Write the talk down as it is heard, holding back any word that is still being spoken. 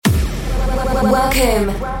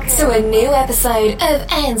Welcome to a new episode of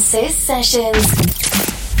Ensis Sessions.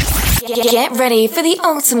 Get ready for the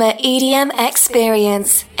ultimate EDM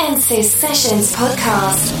experience. Ensis Sessions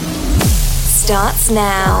podcast starts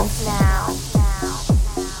now.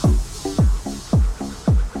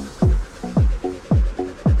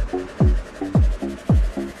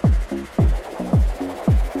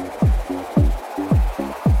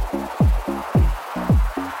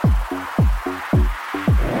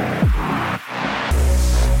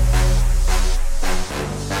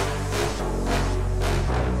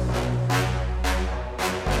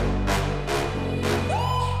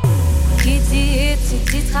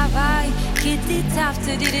 Qui dit taf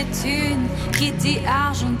te dit des thunes, qui dit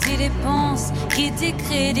argent dit dépenses, qui dit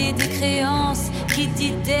crédit dit créance, qui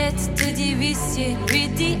dit dette te dit huissier, lui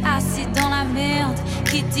dit assis dans la merde,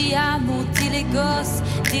 qui dit amour dit les gosses,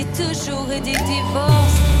 dit toujours et dit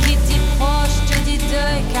divorce, qui dit proche te dit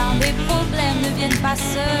deuil car les problèmes ne viennent pas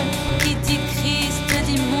seuls, qui dit crise te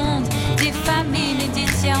dit monde, dit famine et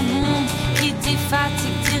dit tiers-monde, qui dit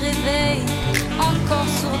fatigue dit réveil, encore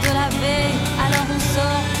sourd de la veille, alors on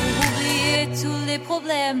sort pour oublier tous les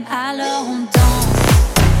problèmes, alors on danse.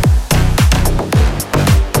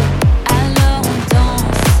 Alors on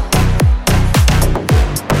danse.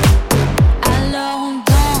 Alors on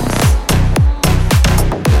danse.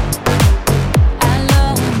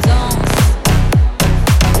 Alors on danse.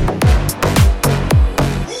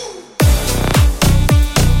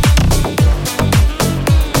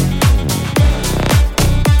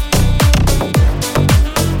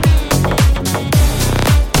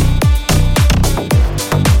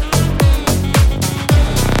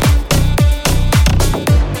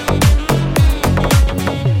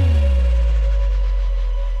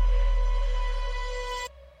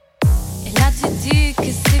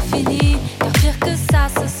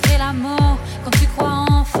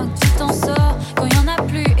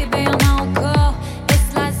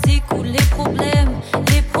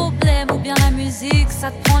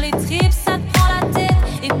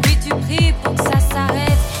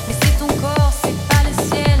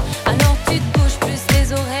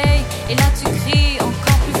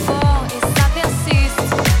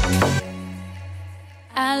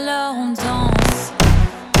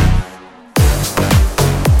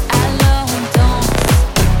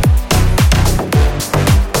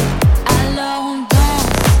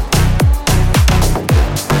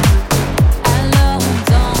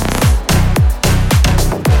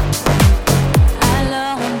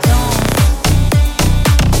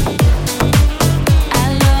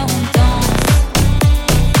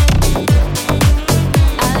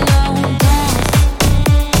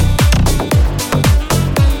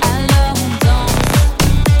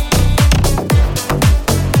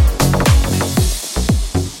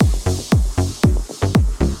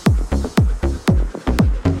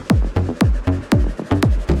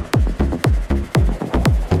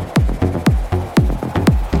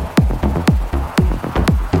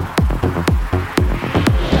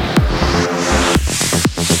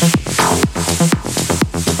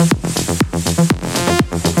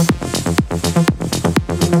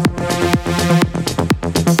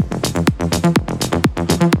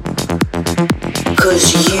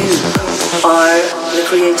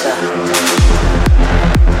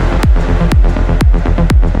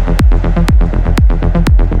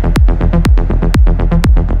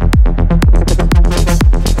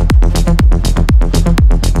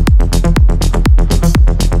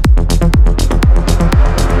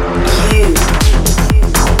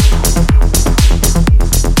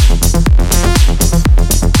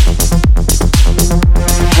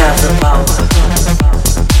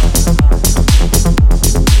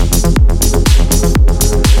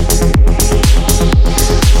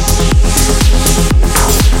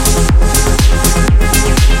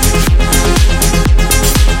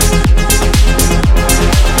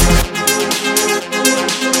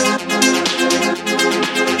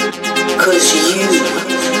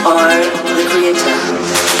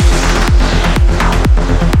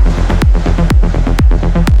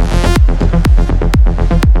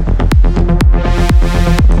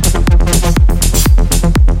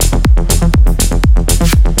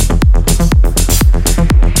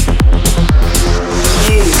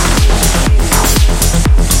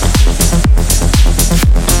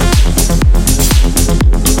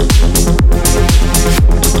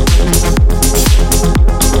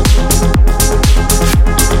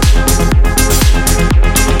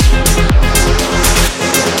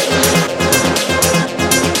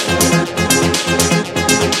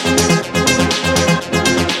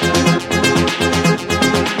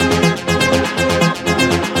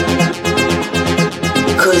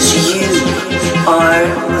 are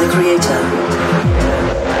the creator.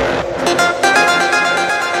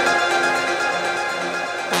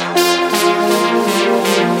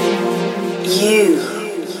 You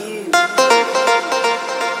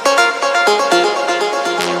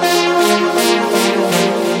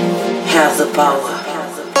have the power.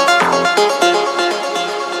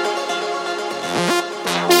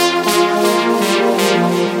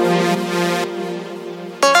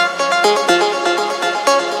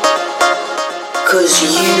 'Cause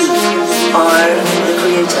you are the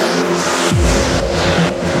creator.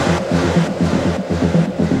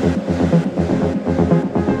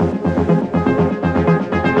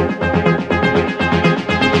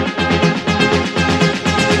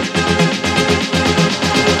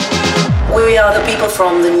 We are the people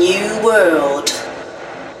from the new world,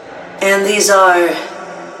 and these are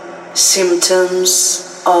symptoms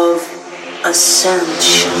of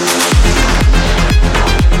ascension.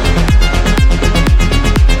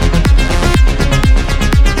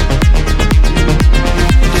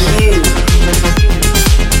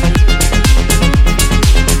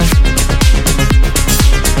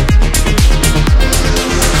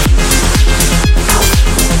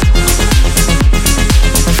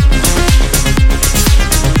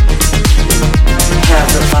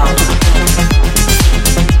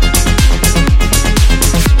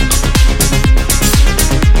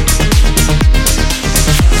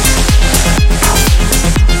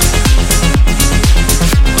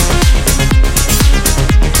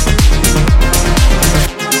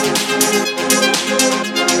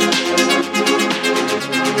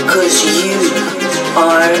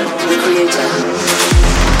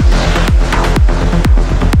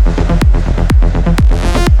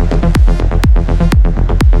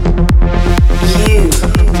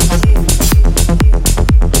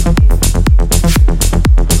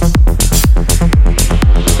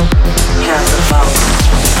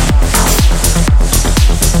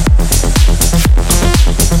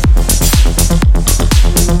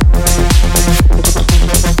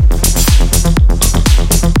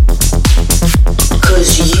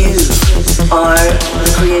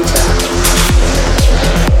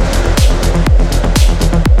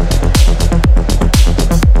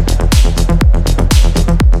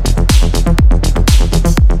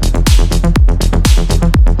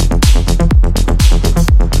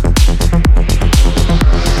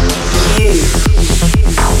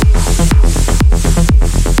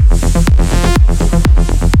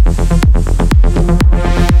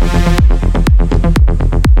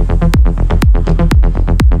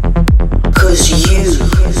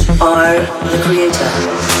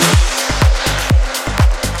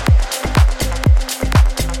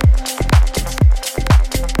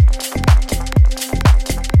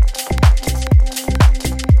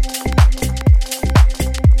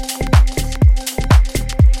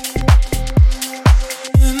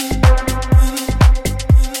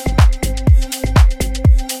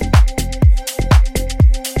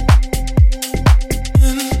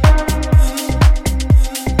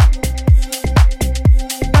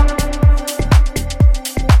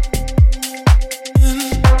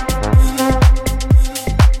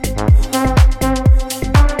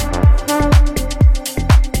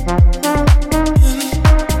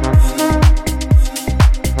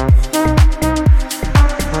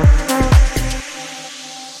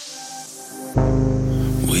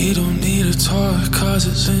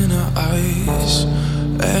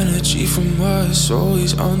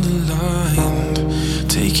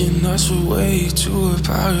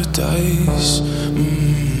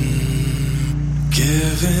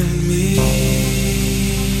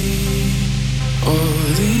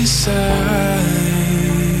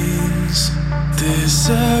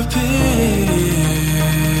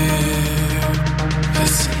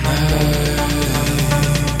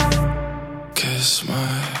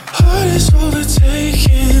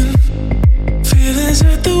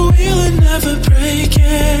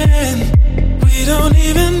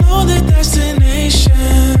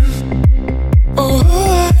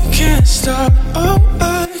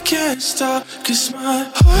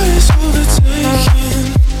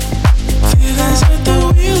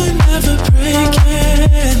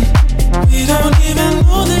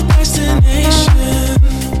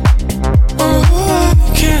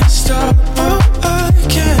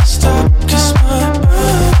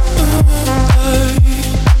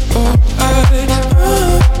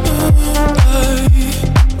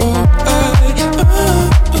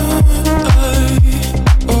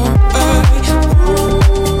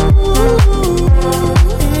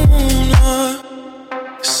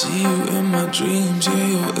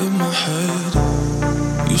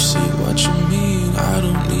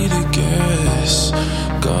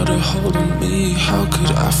 holding me, how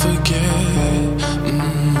could I forget?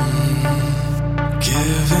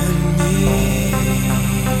 Giving me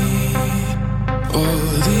all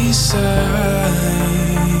these signs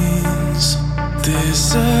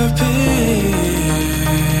disappear.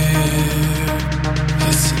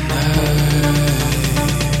 It's tonight,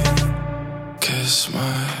 'cause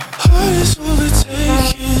my heart is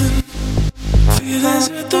overtaken. Feelings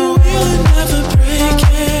at the wheel and never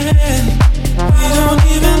breaking. We don't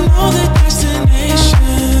even know the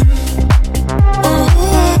destination. Oh,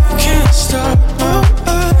 I can't stop. Oh,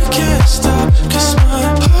 I can't stop. 'Cause my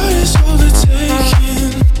heart is overtaken.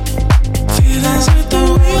 Feelings at the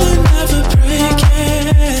wheel and never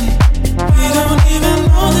breaking. We don't even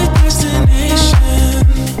know the destination.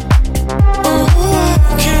 Oh, I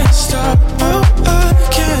can't stop. Oh, I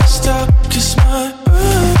can't stop. 'Cause my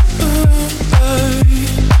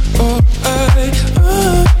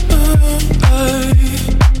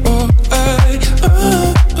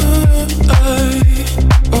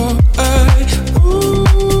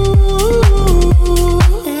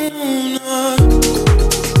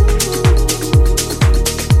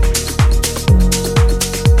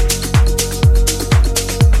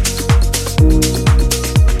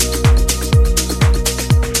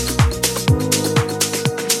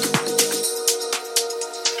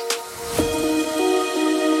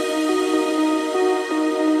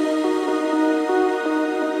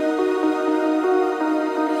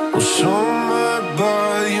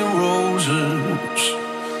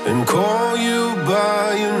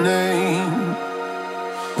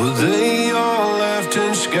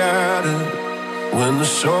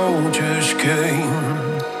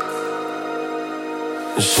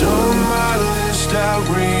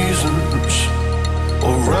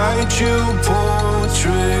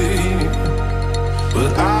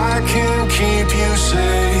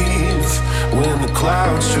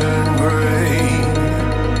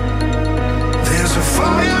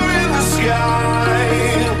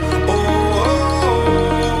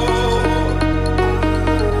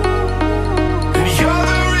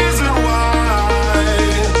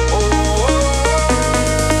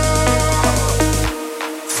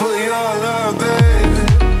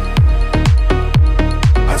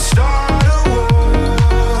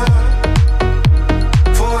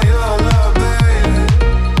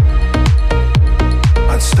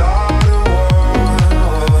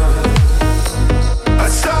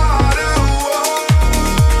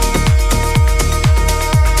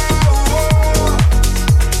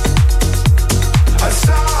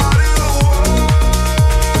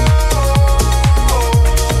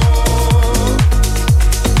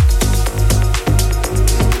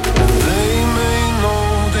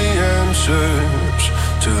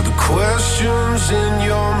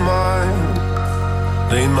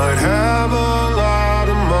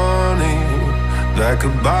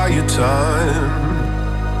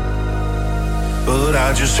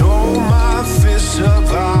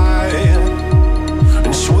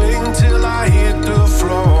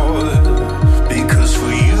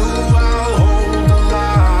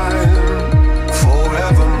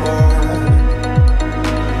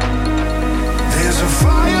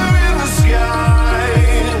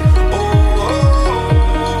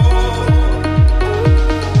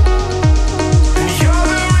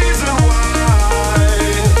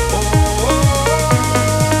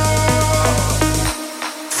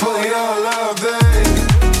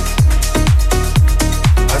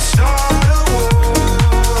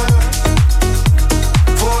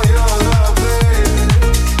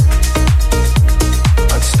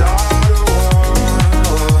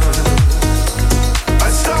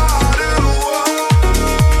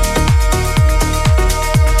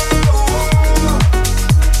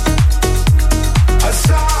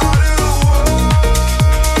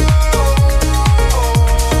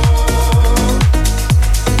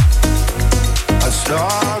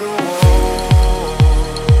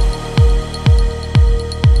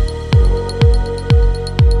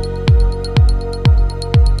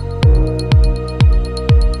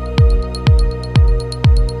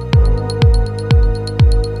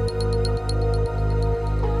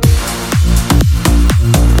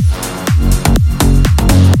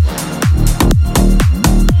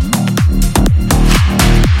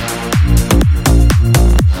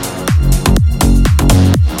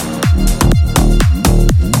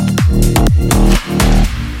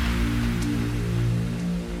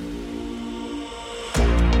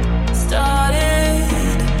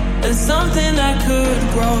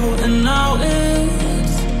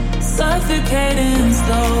suffocating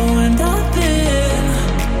slow, and I've been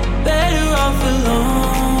better off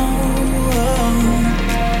alone.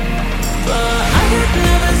 But I could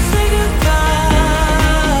never say goodbye.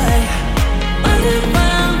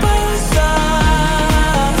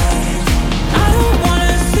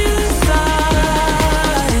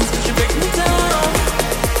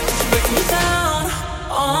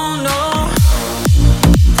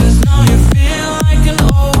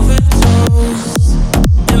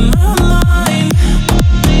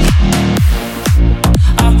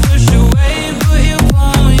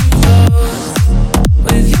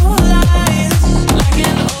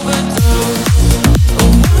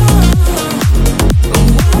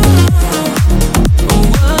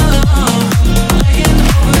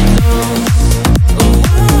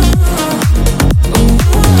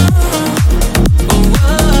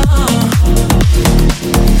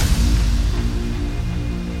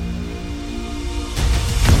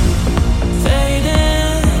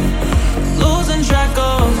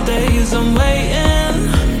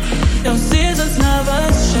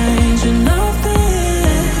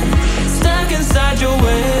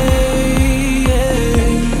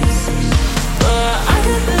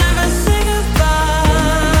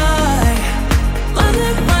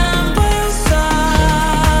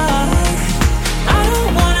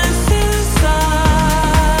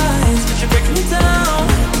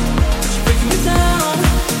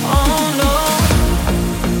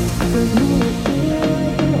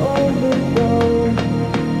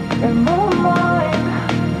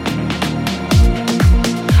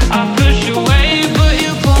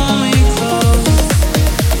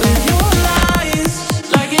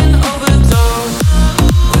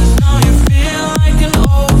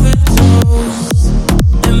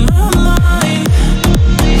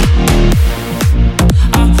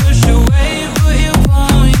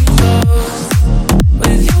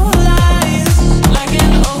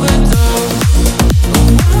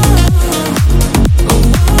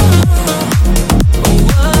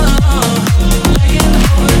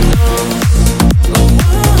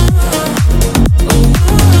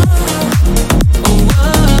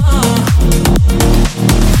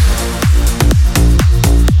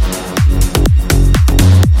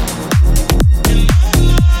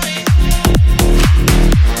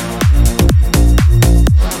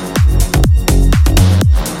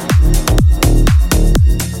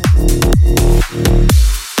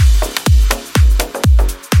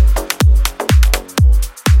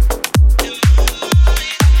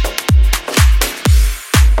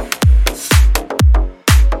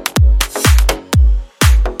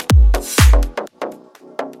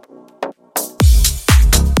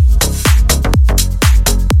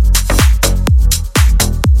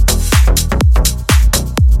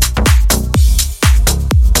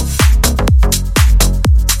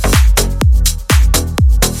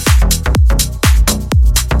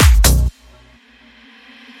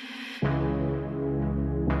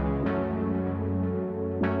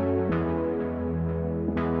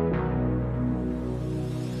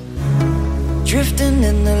 Drifting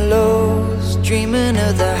in the lows, dreaming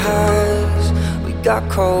of the highs. We got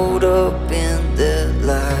caught up in their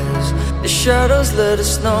lies. The shadows let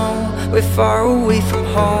us know we're far away from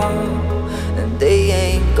home, and they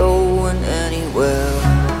ain't going anywhere.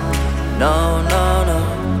 No, no, no,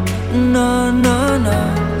 no, no, no.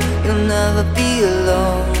 You'll never be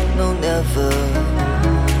alone, no, never.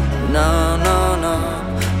 No, no, no,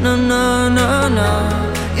 no, no, no, no.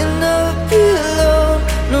 You'll never be alone,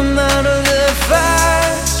 no matter the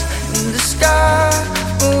fires in the sky,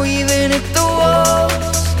 or even if the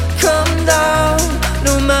walls come down.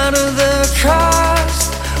 No matter the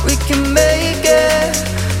cost, we can make it,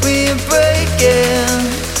 we ain't breaking.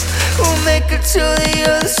 We'll make it to the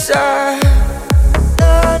other side.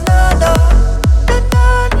 No, no, no, no, no,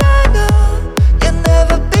 no, no. You'll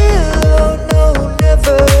never be alone, no,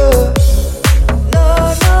 never. No,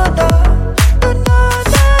 no, no, no, no,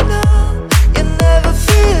 no, no. You'll never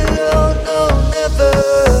be alone, no, never.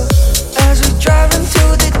 As we drive into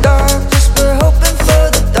the dark, just we're hoping for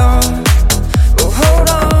the dawn. We'll hold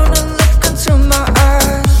on and look into my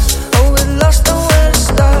eyes. Oh, we're lost on where to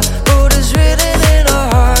start, but it's written in our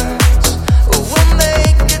hearts. Oh, we'll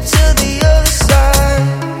make it to the other side.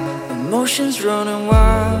 Emotions running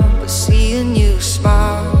wild, but seeing you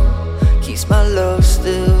smile keeps my love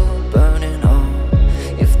still burning on.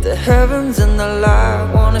 If the heavens and the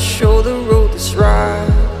light wanna show the road that's right,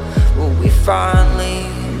 will we finally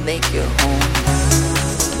make it home?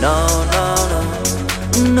 No, no, no,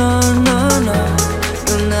 no, no, no.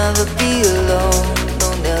 You'll never be alone, no,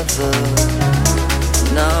 never.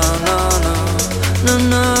 No, no, no, no,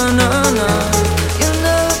 no, no, no. You'll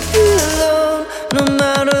never be alone, no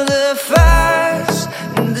matter the fires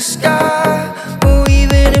in the sky, or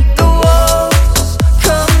even if the walls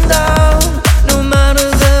come down. No matter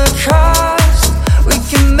the cost, we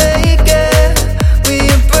can make it, we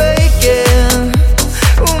ain't breaking.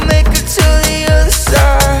 We'll make it to the other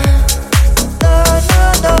side. No, no,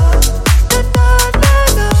 no, no, no, no,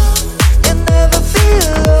 no. You'll never be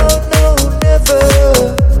alone, no, never.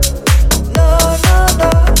 No, no,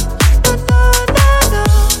 no, no, no, no, no.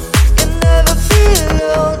 You'll never be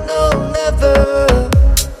alone, no, never.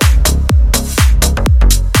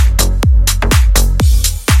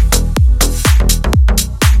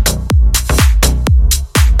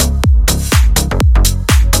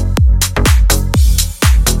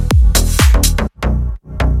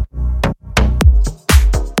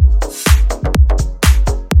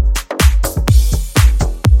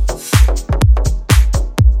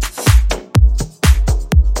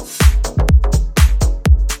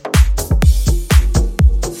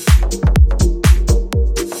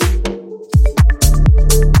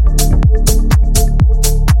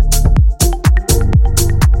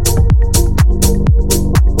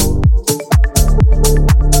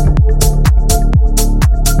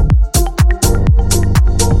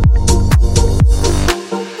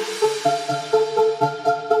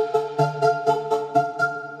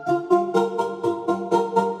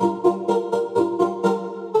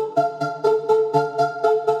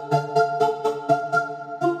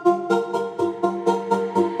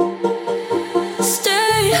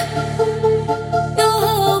 Stay, your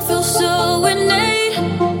heart feels so innate.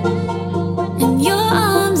 In your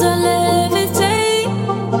arms I levitate.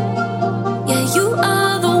 Yeah, you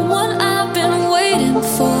are the one I've been waiting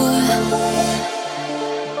for.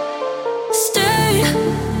 Stay,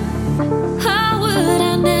 how would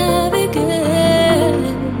I navigate?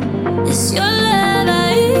 It's your love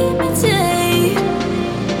I imitate.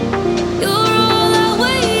 You're all I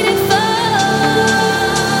waited for.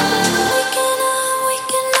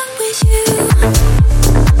 Waking up with you.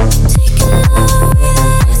 Taking all way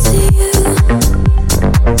that I see you.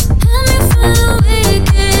 Help me find a way to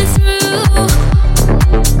get through.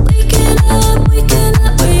 Waking up with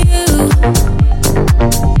you.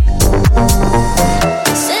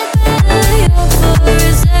 Said that you're for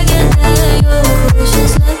a second, that you're close,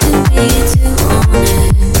 just let me be too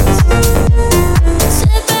honest.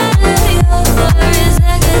 Said that you're for a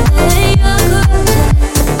second, that you're close.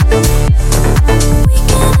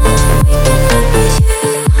 Waking up with you.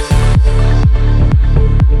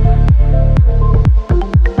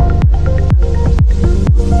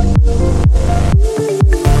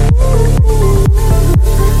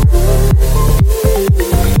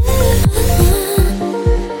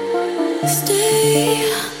 Stay,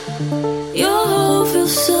 your heart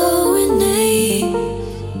feels so innate.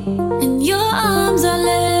 In your arms I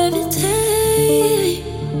levitate.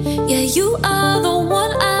 Yeah, you are the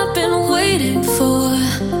one I've been waiting for.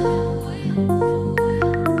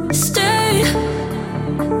 Stay,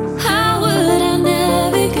 how would I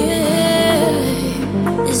navigate?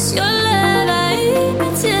 It's your love I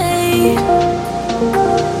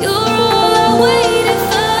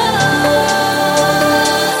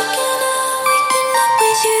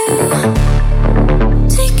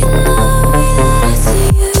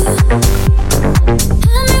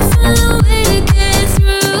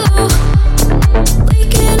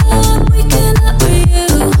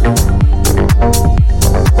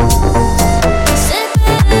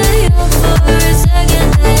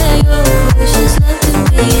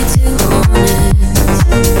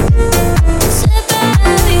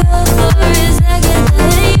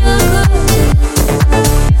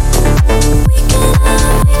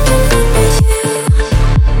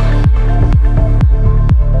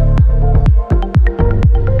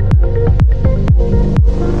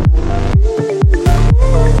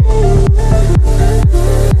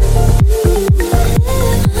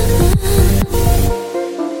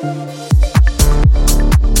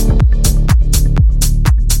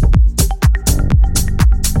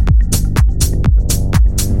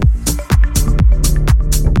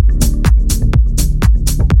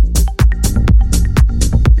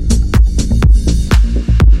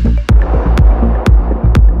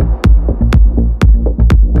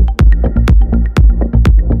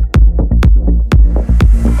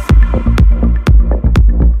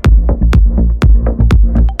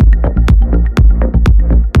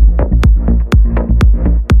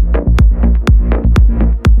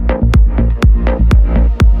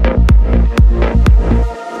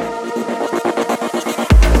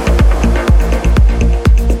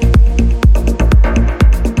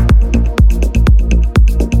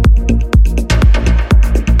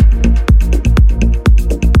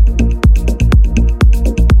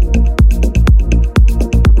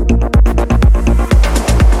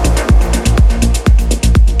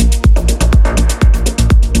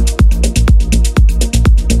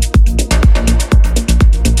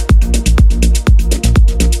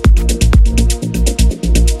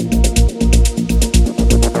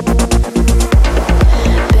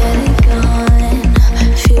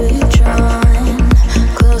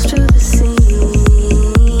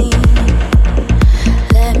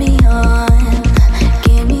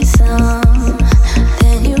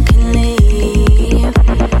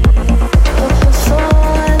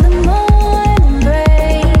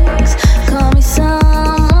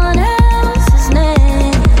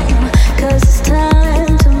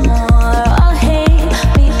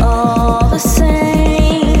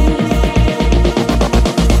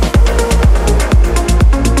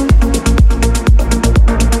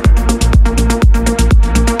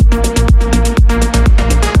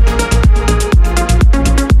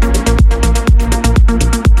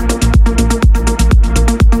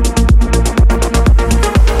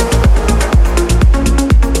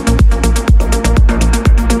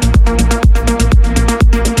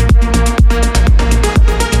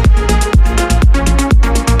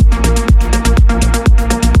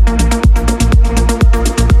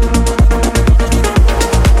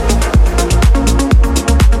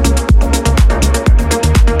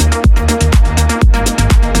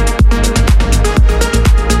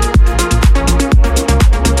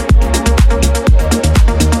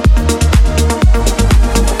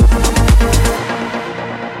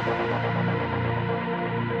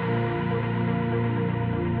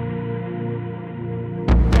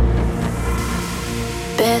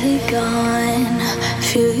Barely gone,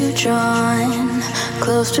 feel you drawn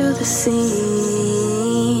close to the scene.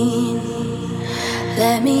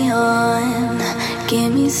 Let me on,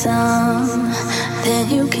 give me some, then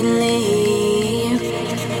you can leave.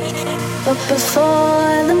 But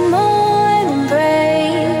before the morning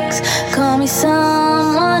breaks, call me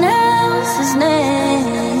someone else's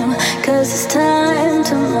name. 'Cause this time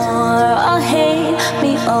tomorrow I'll hate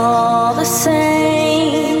me all the same.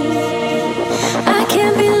 I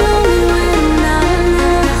can't be lonely when I'm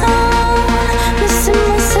not alone, missing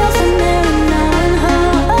myself and never knowing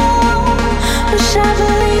how. Wish I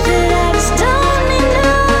believed that I just don't need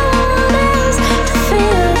notice to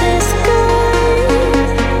feel this good.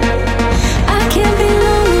 I can't be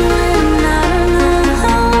lonely when I'm not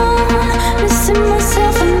alone, missing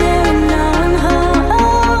myself and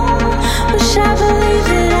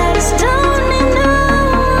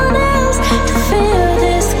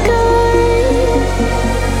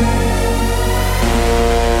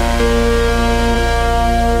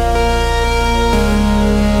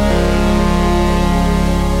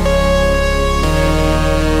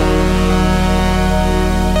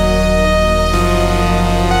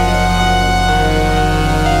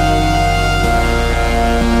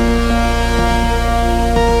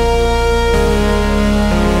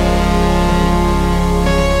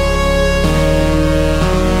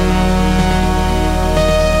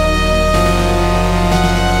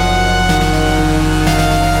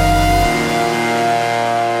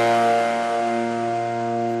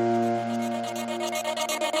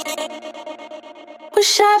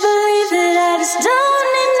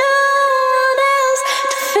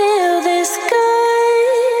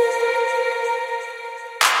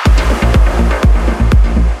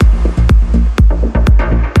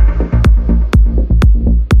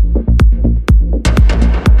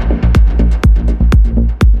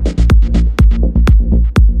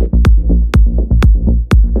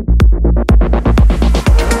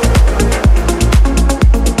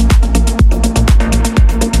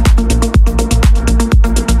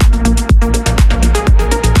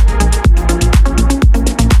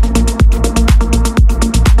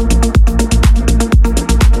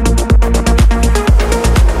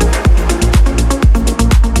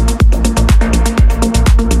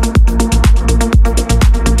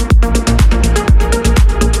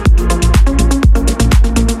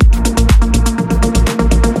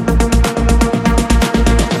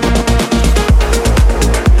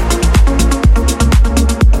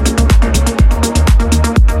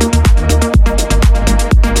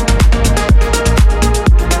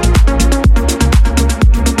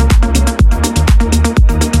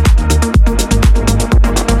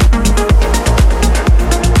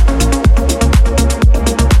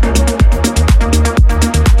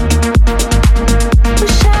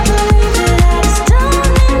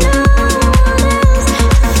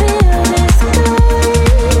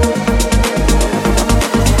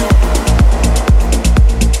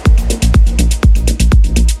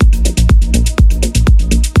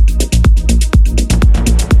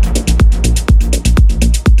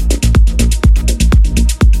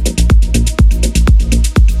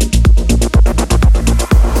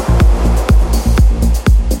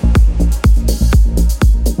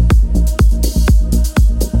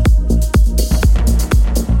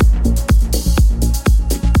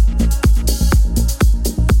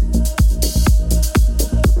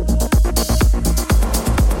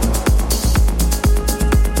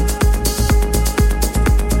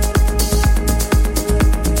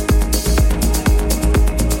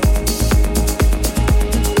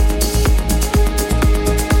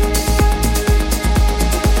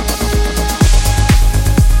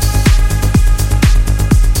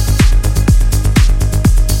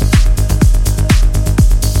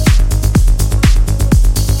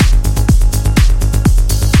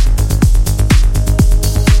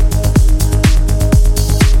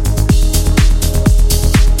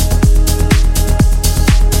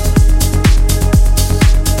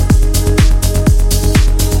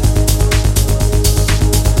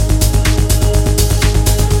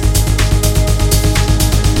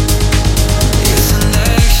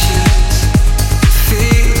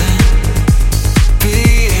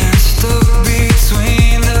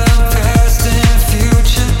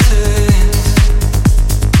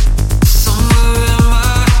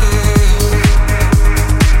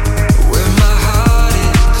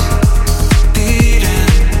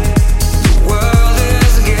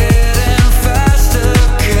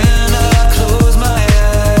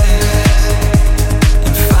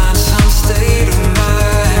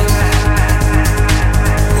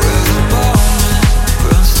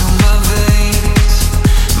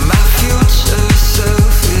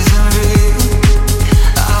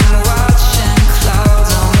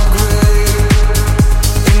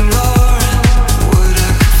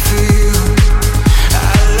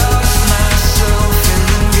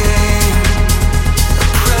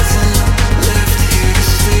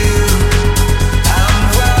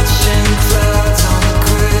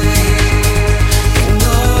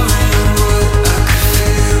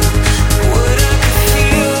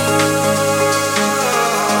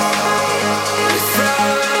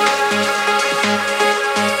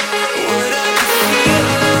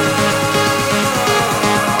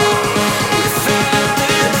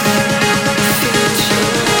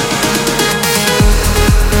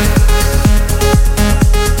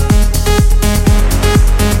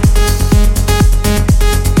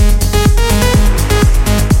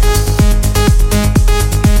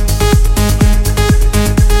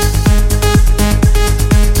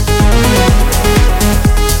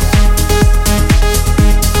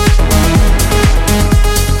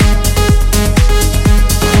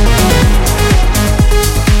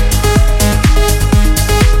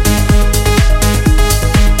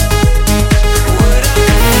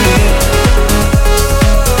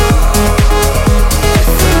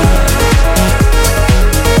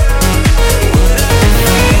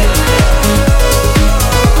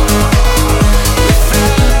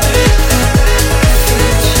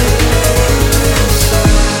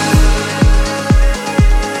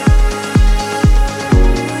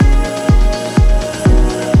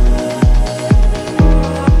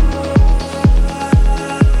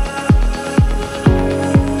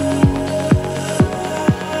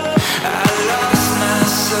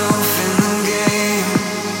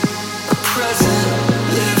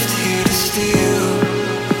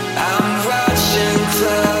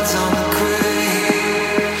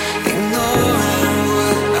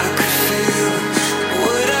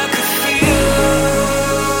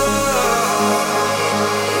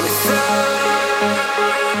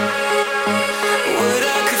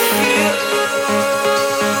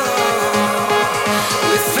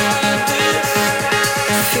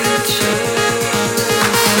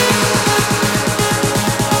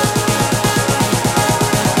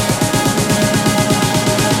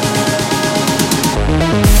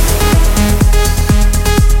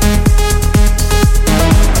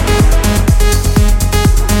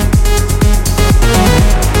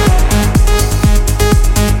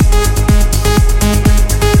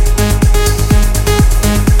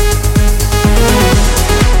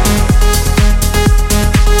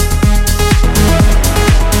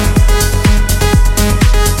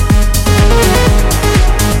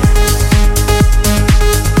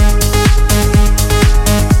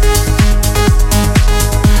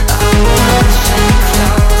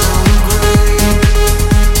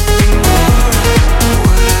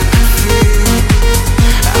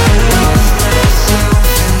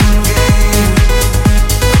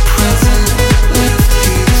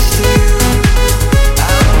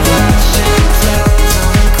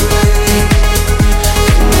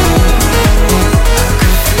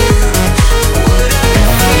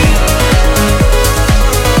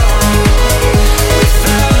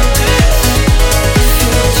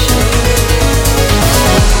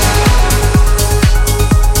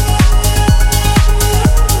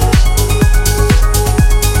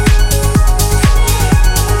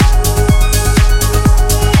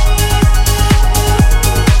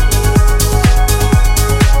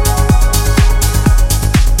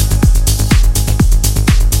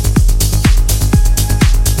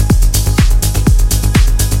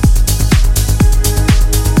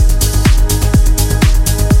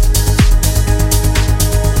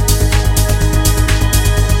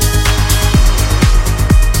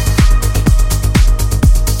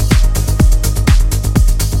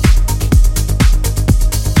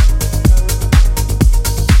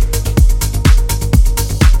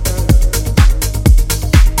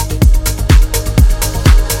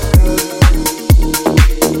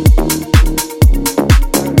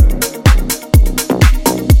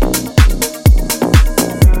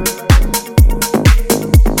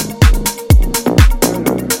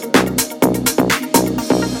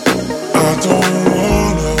don't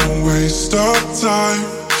wanna waste our time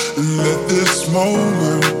and let this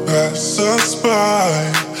moment pass us by.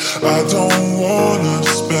 I don't wanna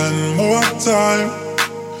spend more time.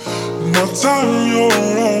 You're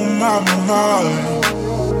on my mind.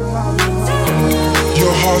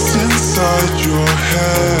 Your heart's inside your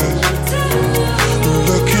head.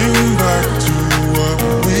 Looking back to what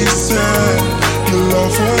we said, your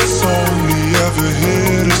love was only ever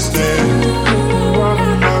here to stay.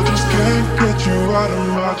 I just can't get you out of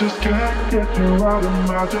my, just can't get you out of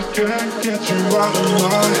my, just can't get you out of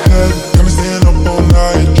my head. Got me staying up all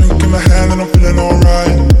night, drink in my hand and I'm feeling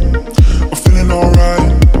alright. I'm feeling alright.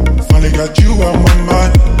 Finally got you out my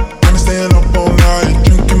mind. Got me staying up all night,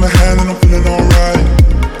 drink in my hand and I'm feeling alright.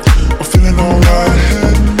 I'm feeling alright.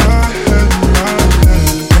 Head, my head, my head.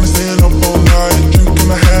 Got me staying up all night, drink in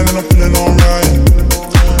my hand and I'm feeling alright.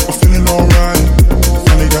 I'm feeling alright.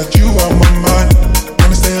 Finally got you out my mind. Got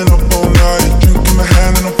me staying up all night, drink in my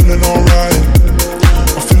hand and I'm feeling alright.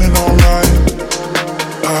 I'm feeling alright.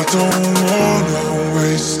 I don't wanna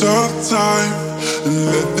waste our time and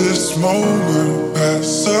let this moment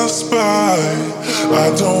pass us by. I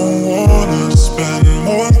don't wanna spend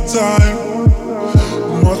more time.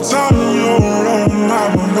 You're on my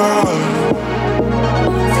mind.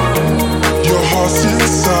 Your heart's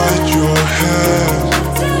inside your head.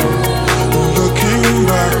 Looking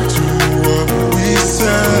back to what we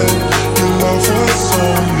said, your love was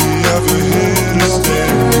only ever here to stay.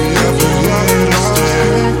 Ever here to stay.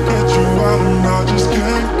 Can't get you out of my, just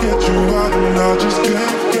can't get you out of my, just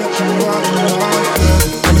can't get you out of my head.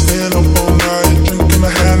 I'm staying up all night, drink in my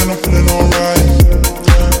hand and I'm feeling alright.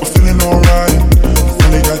 I'm feeling alright.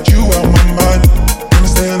 Finally got you out my mind. I'm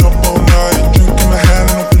staying up all night, drink in my hand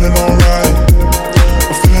and I'm feeling alright.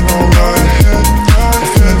 I'm feeling alright. Head,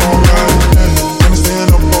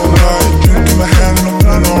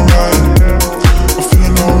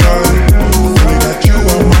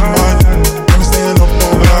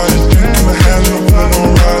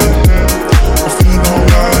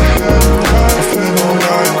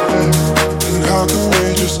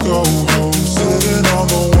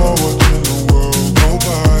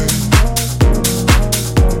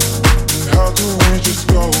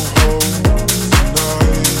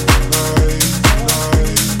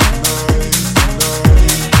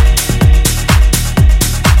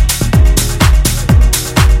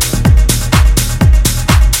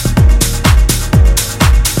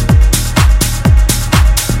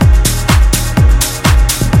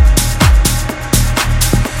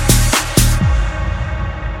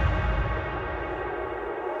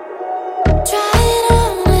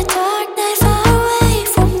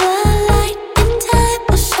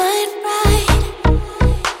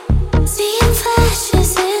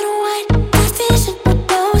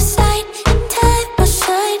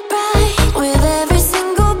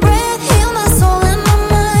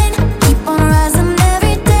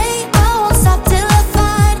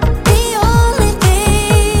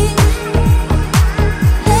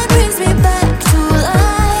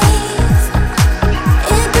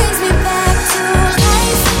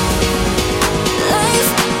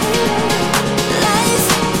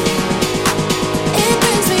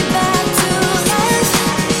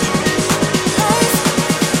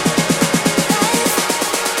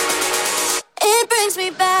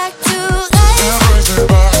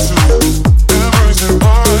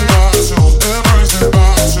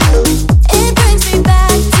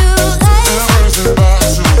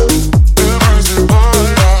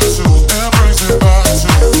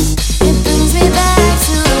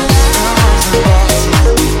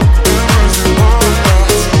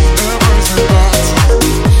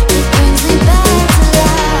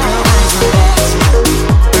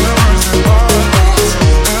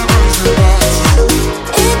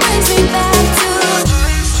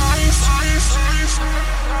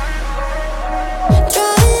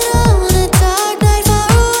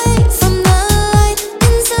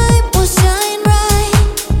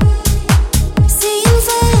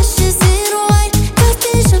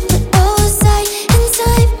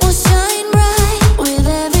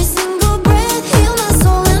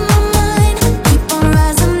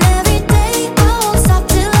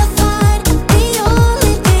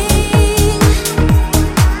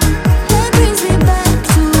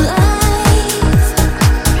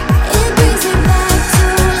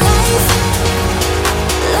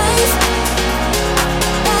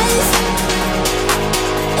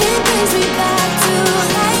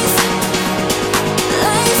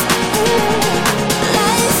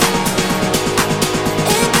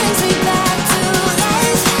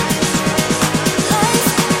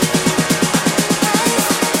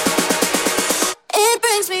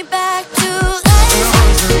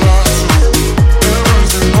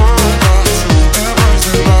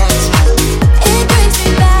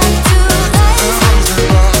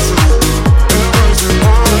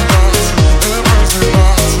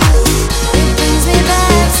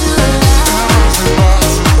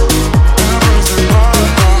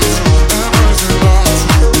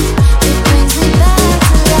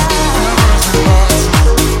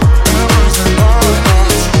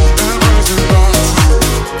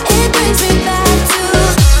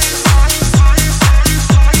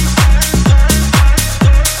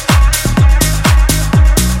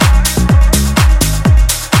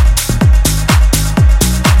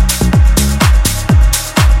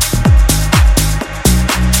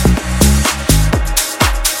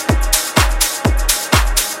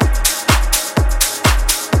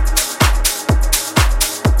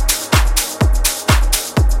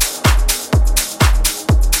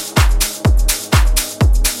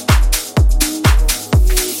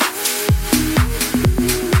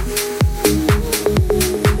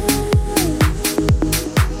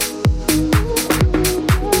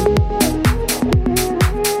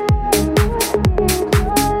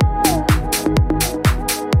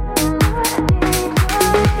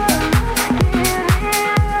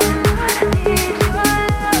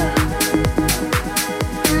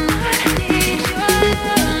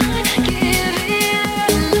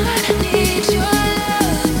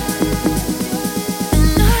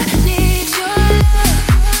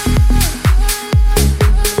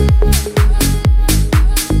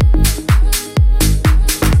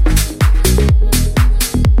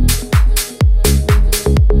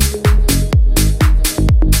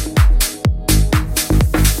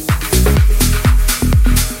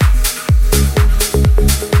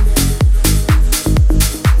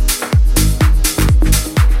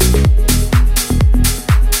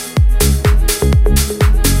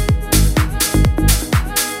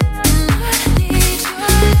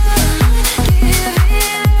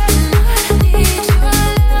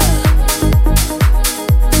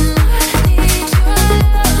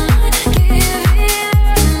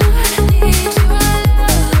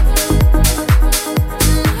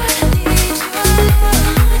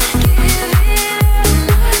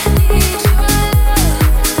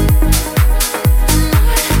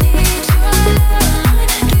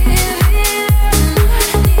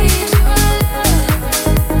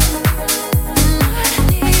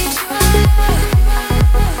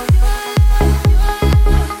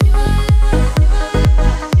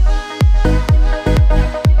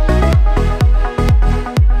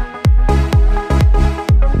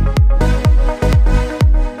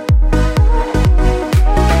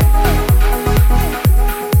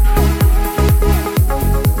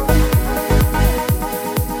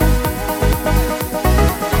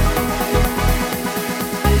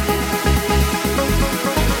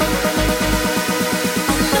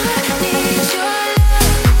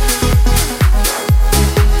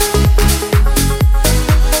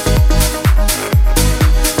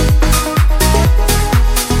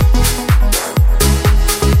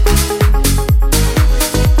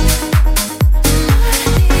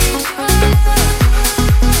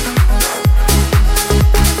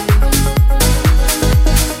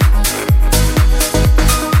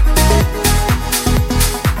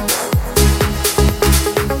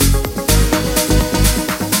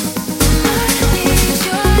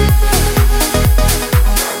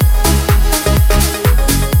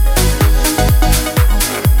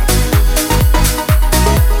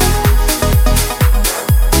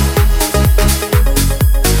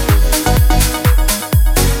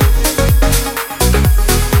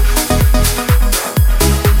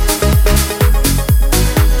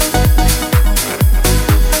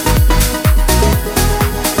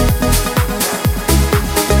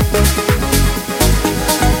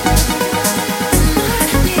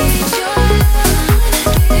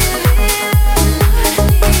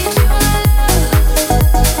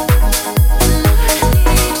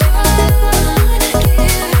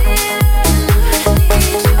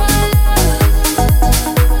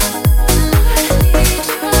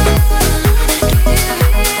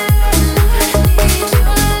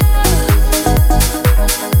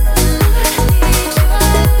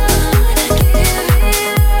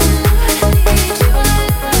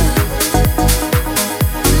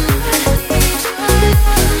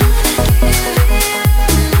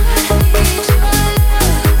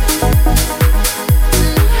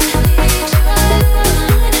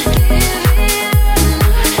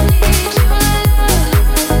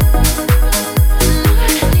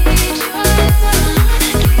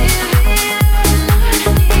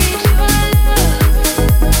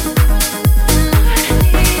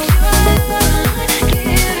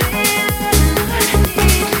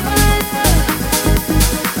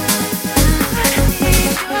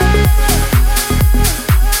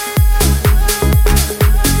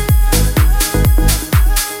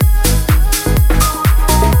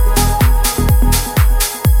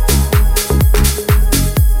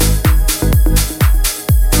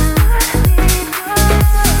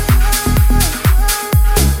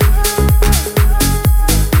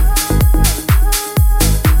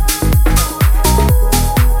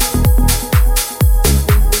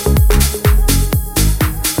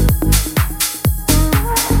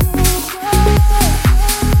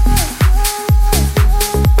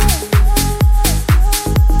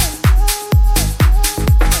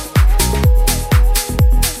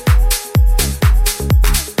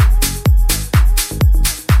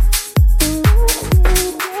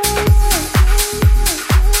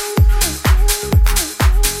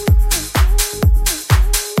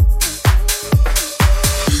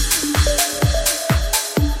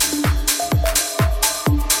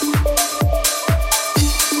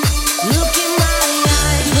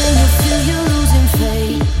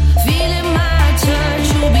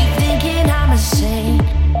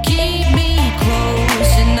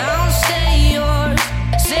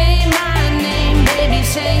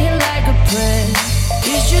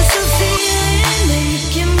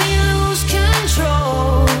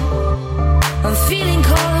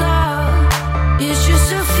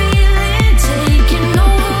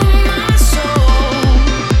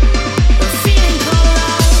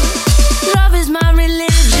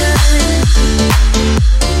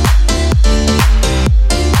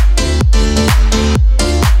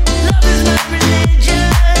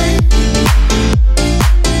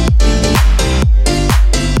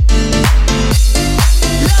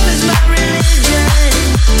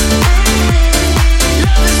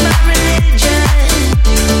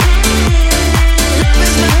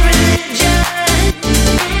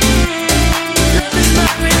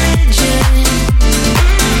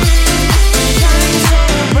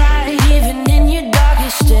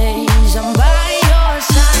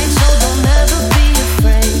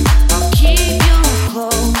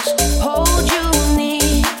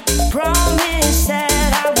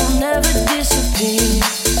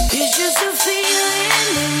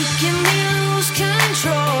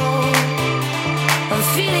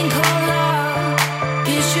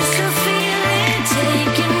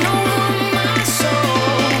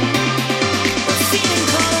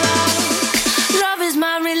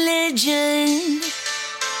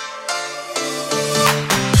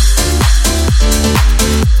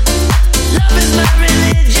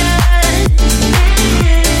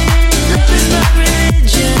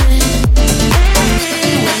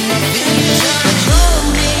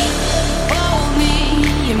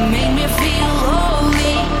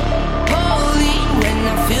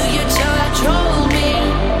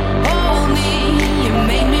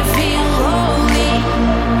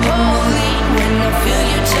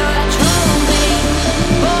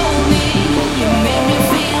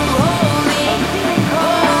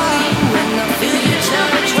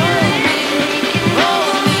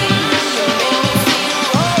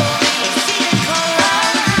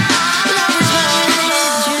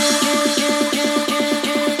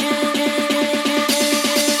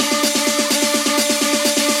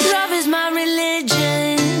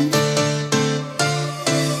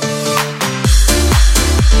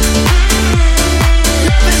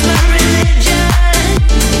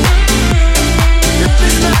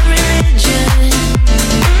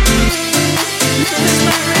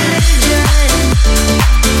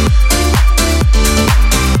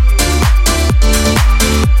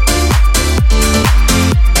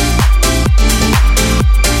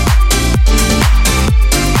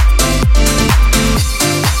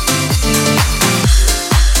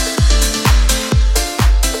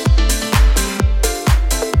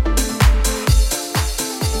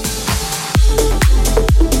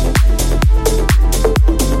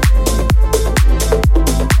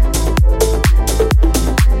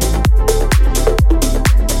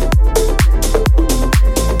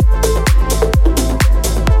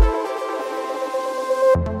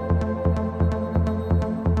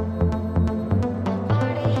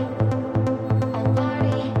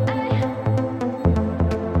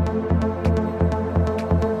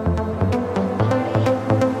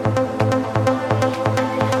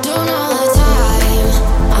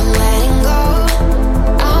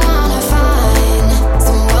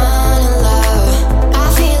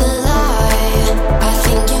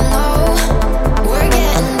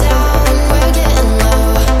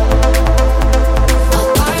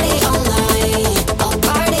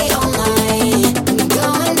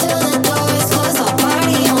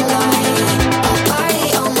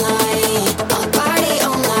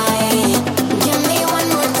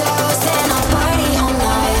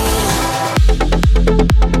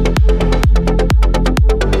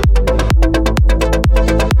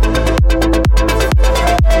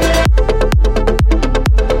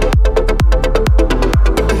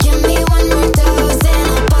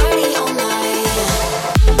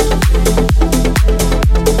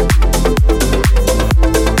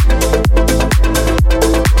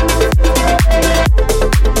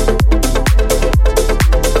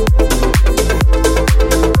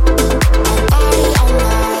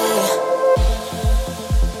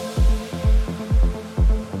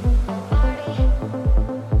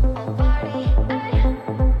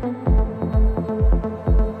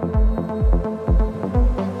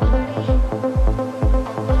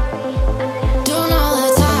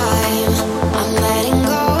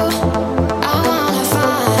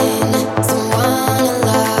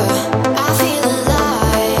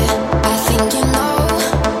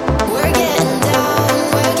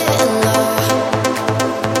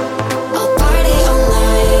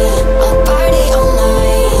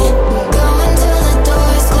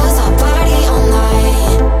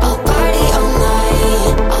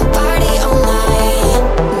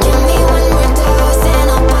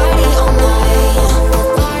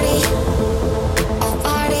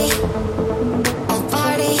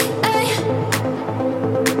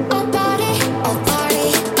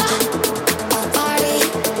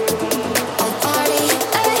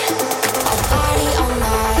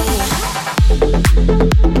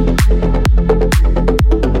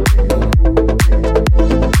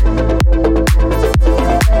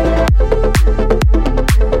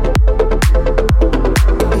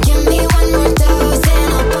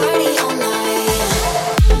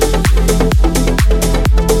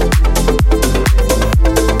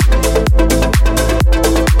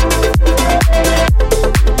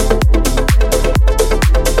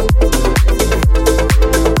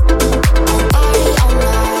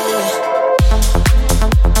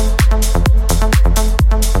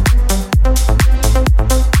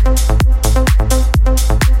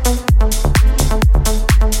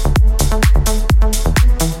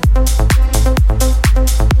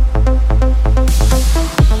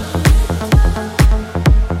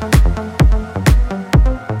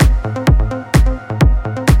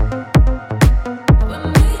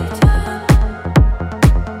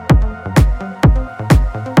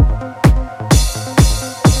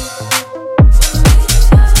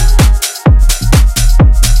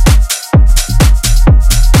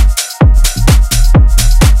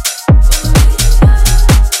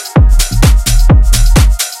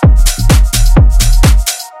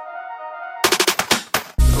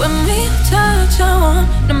 When we touch, I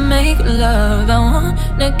wanna make love. I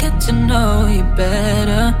wanna get to know you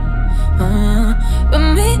better.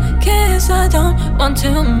 When we kiss, I don't want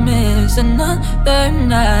to miss another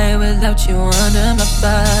night without you under my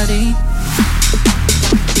body.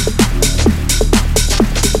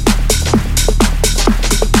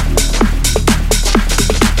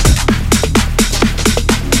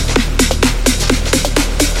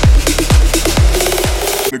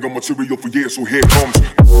 Nigga material for years, so here comes.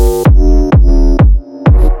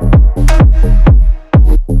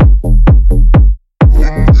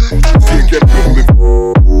 Get building.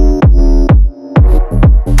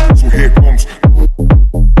 So here comes.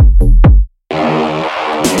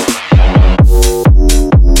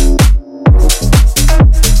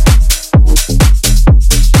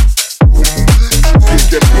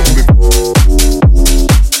 Get building.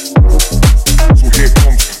 So here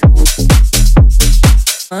comes.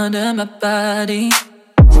 Under my body.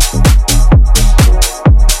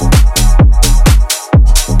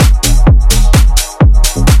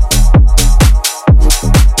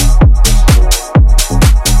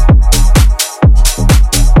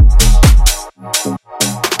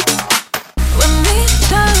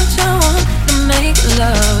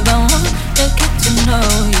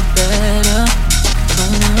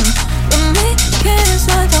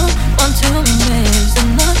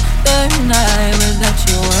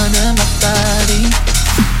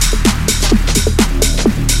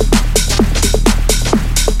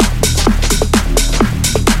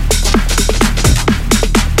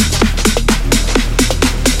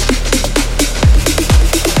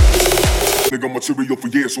 Nigga material for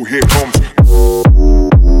years, so here comes.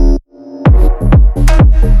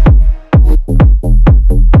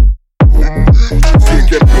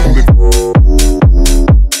 Get building.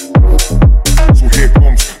 So here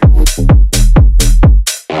comes.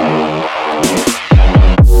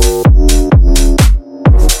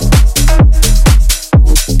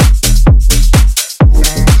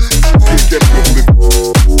 Get building.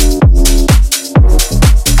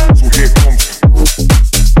 So here comes.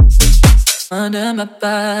 Under my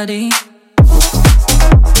body.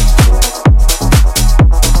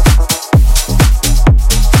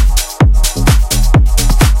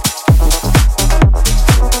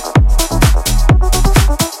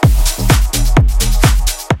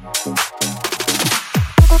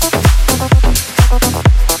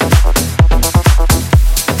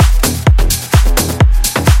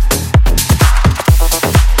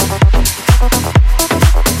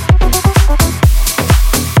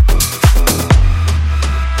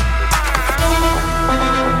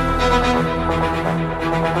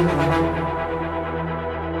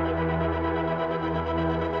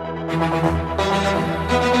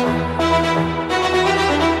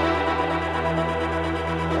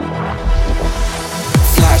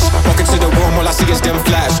 Walk into the room, all I see is them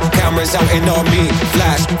flash. Cameras out and on me,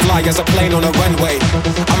 flash. Fly as a plane on a runway.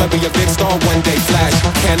 I'ma be a big star one day, flash.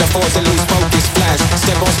 Can't afford to lose focus, flash.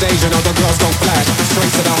 Step on stage and all the girls gon' flash.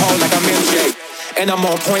 Straight to the hole like I'm MJ. And I'm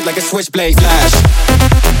on point like a switchblade, flash.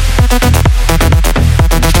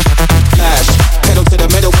 Flash. Pedal to the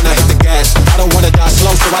middle when I hit the gas. I don't wanna die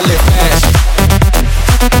slow, so I live fast.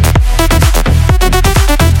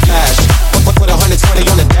 Flash. Put 120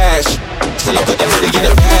 on the dash. Till I put that money in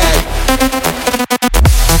the bag.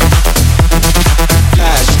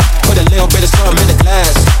 Flash, put a little bit of something in the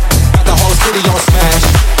glass. Got the whole city on smash.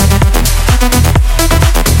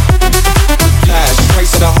 Flash, straight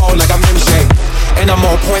to the hole like I'm MJ. And I'm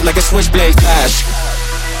on point like a switchblade, flash.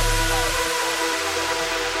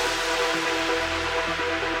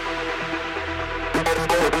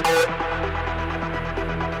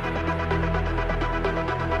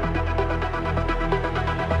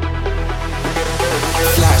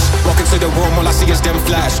 To the room, all I see is them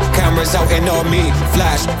flash. Cameras out and on me,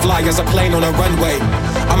 flash. Fly as a plane on a runway.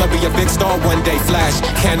 I'ma be a big star one day, flash.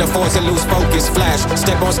 Can't afford to lose focus, flash.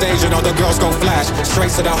 Step on stage and all the girls gon' flash.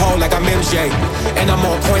 Straight to the hole like I'm MJ. And I'm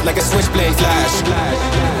on point like a switchblade, flash.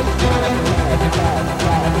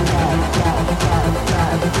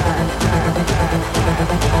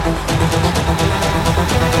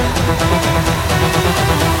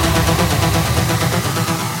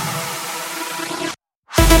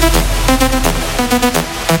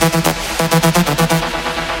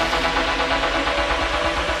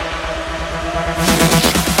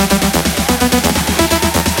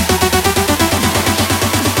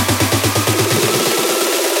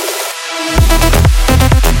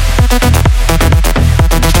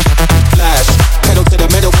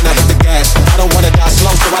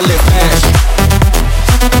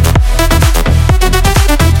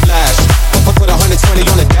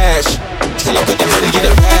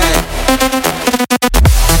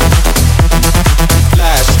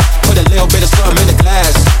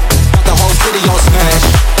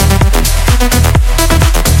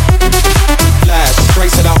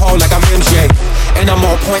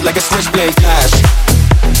 point like a switchblade flash.